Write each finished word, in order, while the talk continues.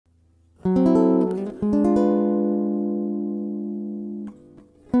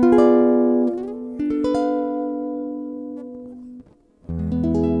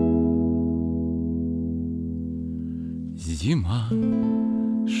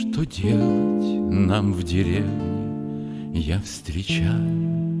Что делать нам в деревне, я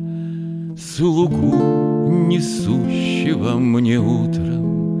встречаю слугу, несущего мне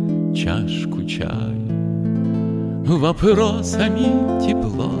утром чашку чая. Вопросами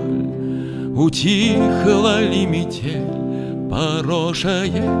тепло, утихла ли метель, порожа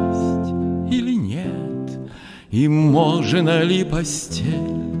есть или нет, и можно ли постель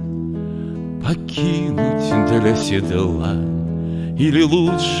покинуть для седла, или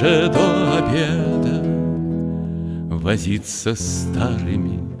лучше до обеда возиться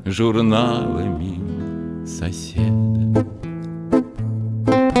старыми журналами соседа.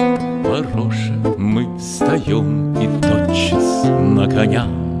 Пороже мы встаем и тотчас на коня,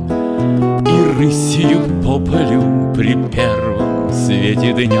 и рысью по полю при первом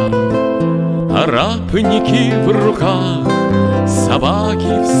свете дня. Арапники в руках,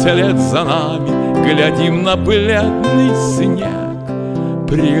 собаки вслед за нами, глядим на бледный снег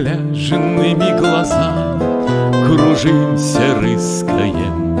прилежными глазами, кружимся,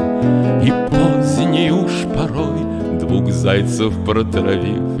 рыскаем, и поздней уж порой, двух зайцев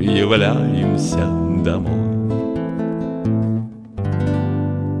протравив, являемся домой.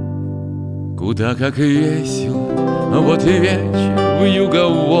 Куда как весело, вот и вечер вьюга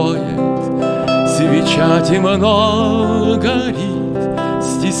воет, свеча темно горит,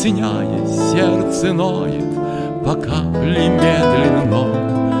 стесняясь, сердце ноет, по капле медленно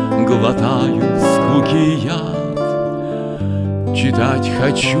глотаю скуки яд. Читать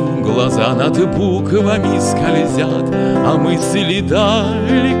хочу, глаза над буквами скользят, а мысли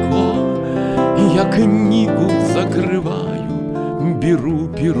далеко, и я книгу закрываю, беру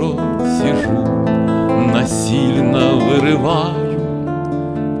перо, сижу, насильно вырываю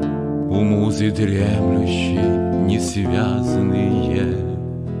у музы дремлющей несвязанные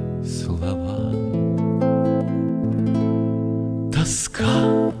слова.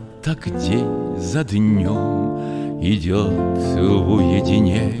 Тоска так день за днем идет в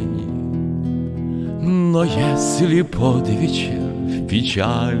уединении, но если под вечер в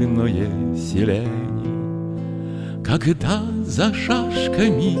печальное селение, когда за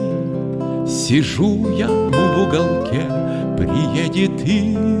шашками сижу я в уголке, приедет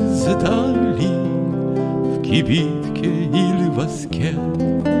издали в кибитке или воске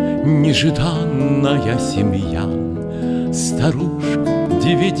нежданная семья, старушка,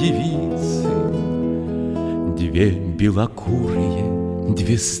 две девицы, две белокурые,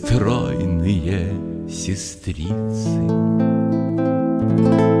 две стройные сестрицы.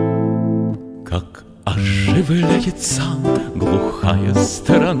 Как оживляется глухая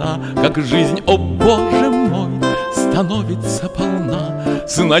сторона, как жизнь, о боже мой, становится полна.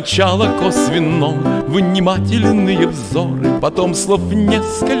 Сначала косвенно внимательные взоры, потом слов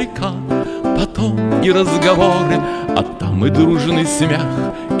несколько, потом и разговоры, а там и дружный смех,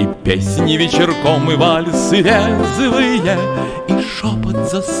 и песни вечерком, и вальсы резвые, и шепот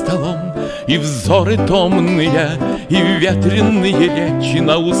за столом, и взоры томные, и ветреные речи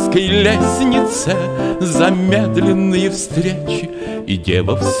на узкой лестнице, замедленные встречи, и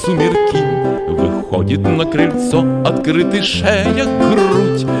дева в сумерки выходит на крыльцо, открытой шея,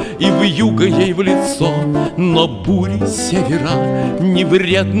 грудь, и вьюга ей в лицо. Но бури севера не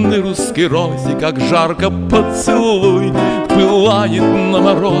вредны русской розе, как жарко поцелуй пылает на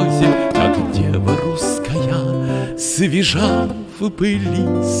морозе, как дева русская свежа в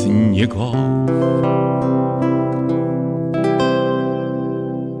пыли снегов.